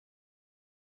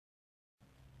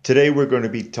Today we're going to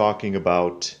be talking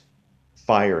about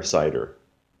fire cider,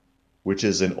 which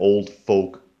is an old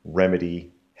folk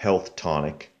remedy health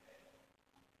tonic.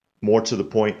 More to the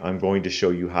point, I'm going to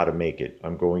show you how to make it.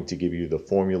 I'm going to give you the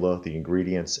formula, the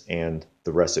ingredients, and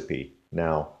the recipe.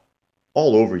 Now,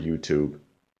 all over YouTube,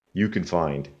 you can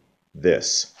find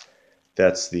this.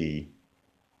 That's the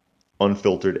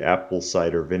unfiltered apple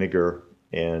cider vinegar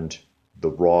and the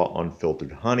raw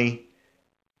unfiltered honey.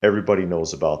 Everybody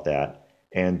knows about that.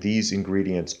 And these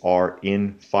ingredients are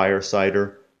in fire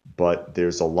cider, but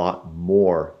there's a lot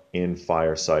more in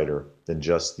fire cider than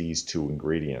just these two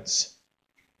ingredients.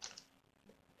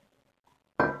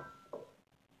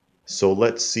 So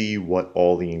let's see what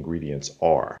all the ingredients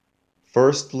are.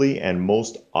 Firstly, and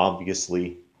most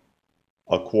obviously,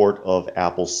 a quart of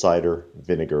apple cider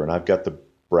vinegar. And I've got the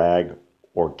Bragg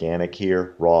organic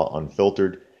here, raw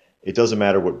unfiltered. It doesn't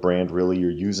matter what brand really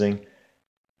you're using,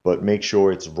 but make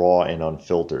sure it's raw and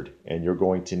unfiltered, and you're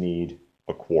going to need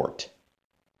a quart.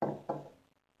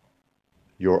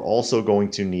 You're also going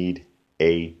to need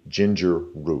a ginger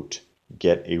root.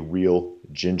 Get a real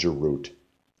ginger root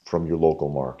from your local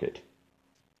market.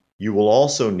 You will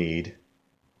also need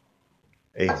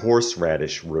a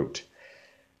horseradish root.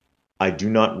 I do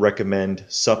not recommend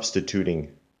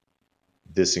substituting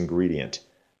this ingredient.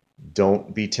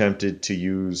 Don't be tempted to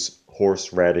use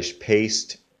horseradish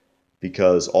paste,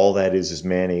 because all that is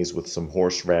mayonnaise with some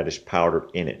horseradish powder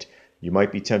in it. You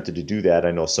might be tempted to do that.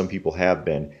 I know some people have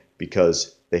been,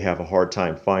 because they have a hard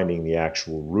time finding the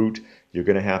actual root. You're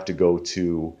going to have to go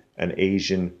to an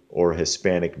Asian or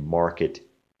Hispanic market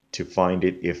to find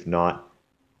it. If not,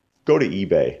 go to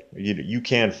eBay. You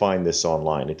can find this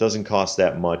online. It doesn't cost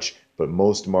that much, but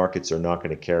most markets are not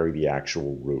going to carry the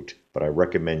actual root. But I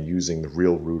recommend using the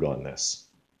real root on this.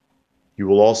 You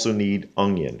will also need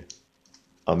onion.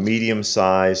 A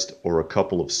medium-sized or a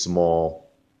couple of small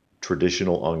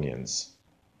traditional onions.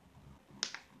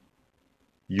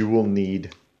 You will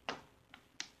need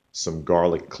some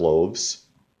garlic cloves.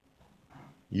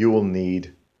 You will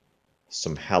need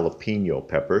some jalapeno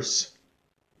peppers.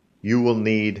 You will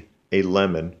need a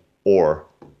lemon or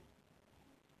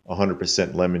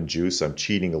 100% lemon juice. I'm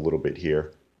cheating a little bit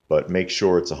here, but make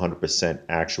sure it's 100%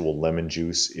 actual lemon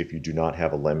juice if you do not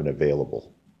have a lemon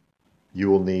available. You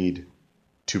will need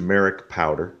turmeric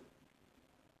powder.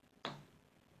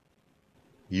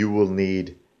 You will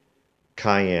need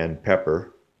cayenne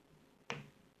pepper.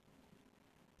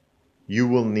 You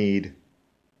will need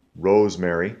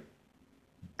rosemary,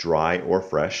 dry or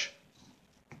fresh.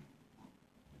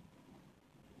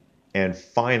 And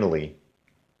finally,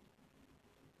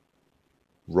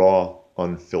 raw,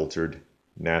 unfiltered,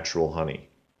 natural honey.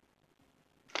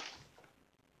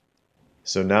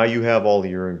 So now you have all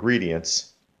your ingredients.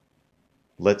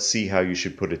 Let's see how you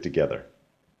should put it together.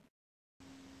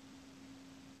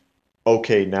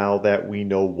 Okay, now that we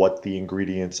know what the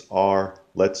ingredients are,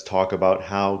 let's talk about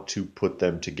how to put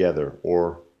them together,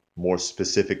 or more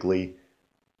specifically,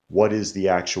 what is the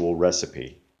actual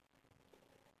recipe.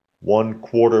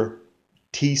 1/4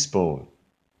 teaspoon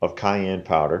of cayenne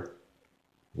powder,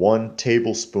 1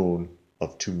 tablespoon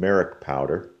of turmeric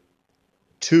powder,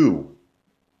 2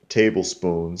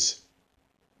 tablespoons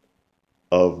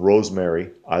of rosemary,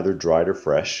 either dried or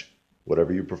fresh,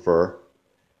 whatever you prefer,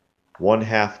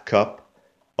 1/2 cup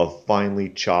of finely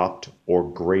chopped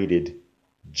or grated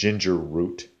ginger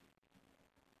root,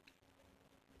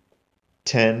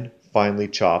 10 finely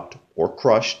chopped or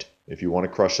crushed, if you want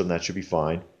to crush them, that should be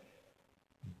fine,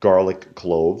 garlic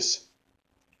cloves,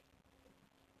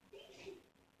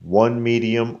 1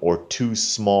 medium or 2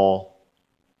 small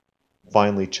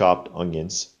finely chopped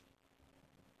onions,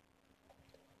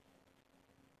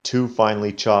 2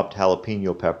 finely chopped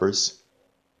jalapeno peppers,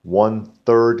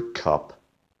 1/3 cup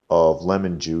of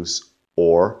lemon juice,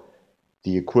 or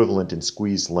the equivalent in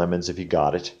squeezed lemons if you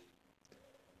got it,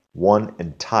 1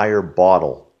 entire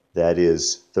bottle, that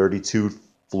is 32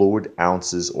 fluid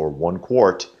ounces or 1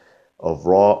 quart of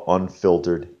raw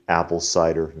unfiltered apple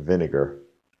cider vinegar,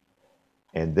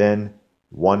 and then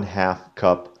 1/2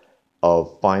 cup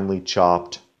of finely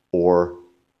chopped or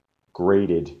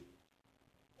grated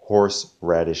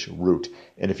horseradish root.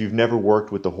 And if you've never worked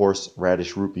with the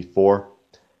horseradish root before,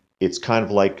 it's kind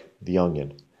of like the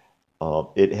onion.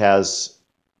 It has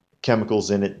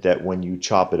chemicals in it that when you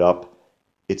chop it up,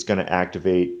 it's going to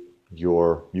activate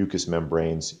your mucous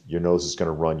membranes. Your nose is going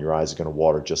to run, your eyes are going to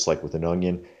water, just like with an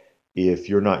onion. If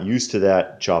you're not used to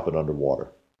that, chop it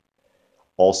underwater.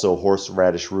 Also,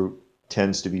 horseradish root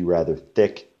tends to be rather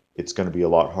thick. It's going to be a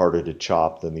lot harder to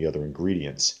chop than the other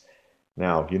ingredients.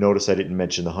 Now, you notice I didn't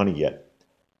mention the honey yet.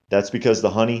 That's because the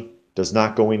honey does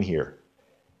not go in here.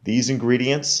 These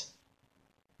ingredients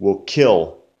will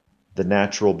kill the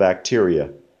natural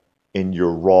bacteria in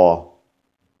your raw,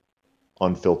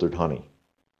 unfiltered honey.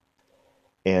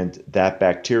 And that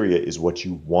bacteria is what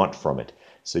you want from it.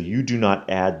 So you do not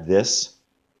add this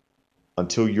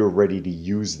until you're ready to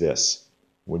use this.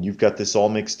 When you've got this all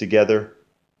mixed together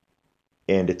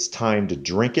and it's time to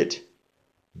drink it,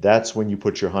 that's when you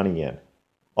put your honey in.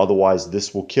 Otherwise,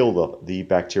 this will kill the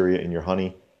bacteria in your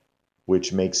honey,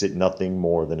 which makes it nothing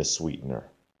more than a sweetener.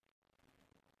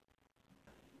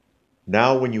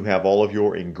 Now, when you have all of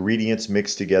your ingredients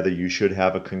mixed together, you should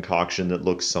have a concoction that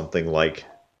looks something like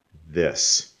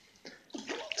this.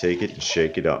 Take it and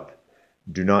shake it up.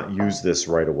 Do not use this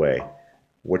right away.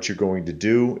 What you're going to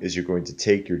do is you're going to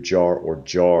take your jar or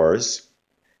jars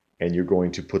and you're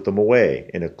going to put them away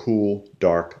in a cool,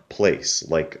 dark place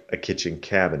like a kitchen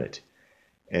cabinet.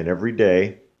 And every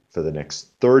day for the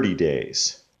next 30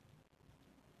 days,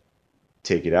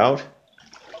 take it out,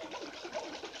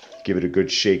 give it a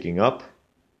good shaking up,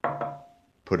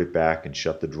 put it back and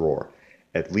shut the drawer.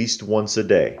 At least once a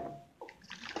day.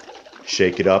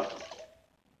 Shake it up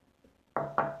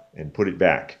and put it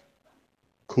back.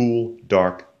 Cool,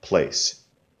 dark place.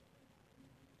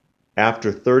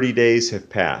 After 30 days have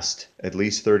passed, at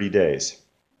least 30 days,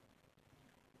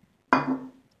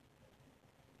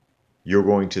 you're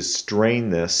going to strain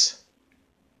this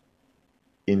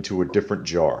into a different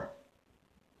jar.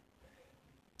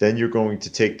 Then you're going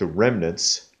to take the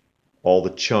remnants, all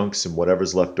the chunks and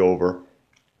whatever's left over,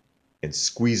 and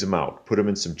squeeze them out. Put them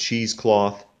in some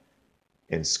cheesecloth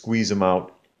and squeeze them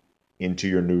out into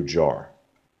your new jar.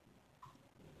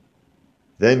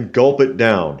 Then gulp it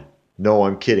down. No,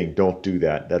 I'm kidding. Don't do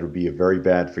that. That would be very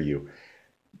bad for you.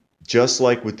 Just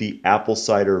like with the apple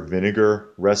cider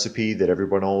vinegar recipe that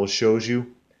everyone always shows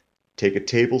you, take a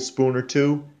tablespoon or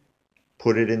two,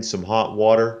 put it in some hot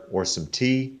water or some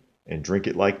tea, and drink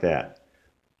it like that.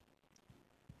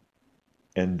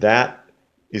 And that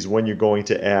is when you're going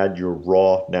to add your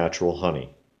raw natural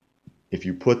honey. If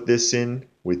you put this in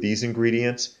with these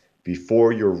ingredients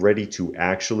before you're ready to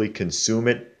actually consume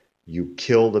it, you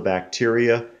kill the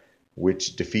bacteria,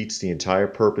 which defeats the entire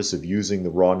purpose of using the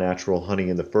raw natural honey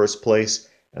in the first place,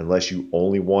 unless you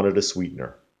only wanted a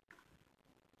sweetener.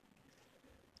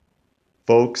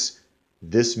 Folks,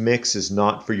 this mix is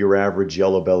not for your average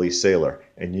yellow belly sailor.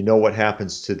 And you know what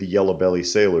happens to the yellow belly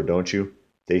sailor, don't you?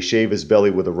 They shave his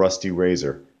belly with a rusty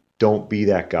razor. Don't be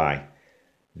that guy.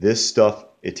 This stuff,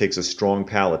 it takes a strong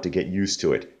palate to get used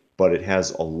to it, but it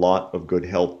has a lot of good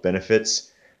health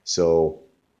benefits. So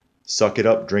suck it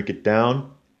up, drink it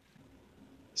down.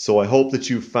 So I hope that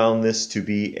you found this to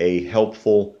be a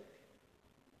helpful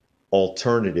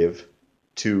alternative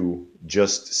to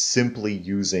just simply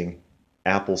using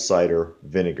apple cider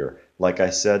vinegar. Like I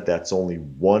said, that's only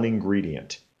one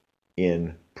ingredient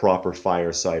in proper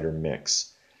fire cider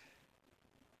mix.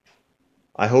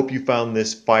 I hope you found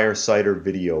this fire cider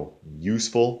video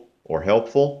useful or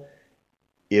helpful.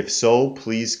 If so,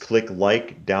 please click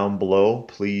like down below.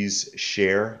 Please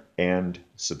share and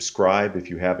subscribe if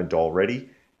you haven't already.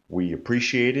 We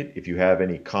appreciate it. If you have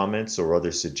any comments or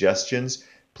other suggestions,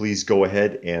 please go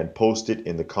ahead and post it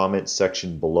in the comments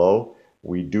section below.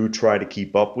 We do try to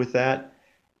keep up with that.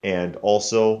 And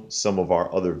also, some of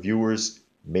our other viewers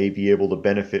may be able to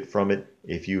benefit from it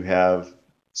if you have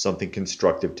something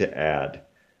constructive to add.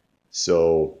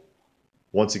 So,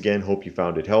 once again, hope you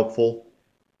found it helpful.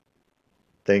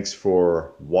 Thanks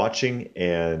for watching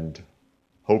and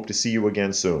hope to see you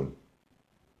again soon.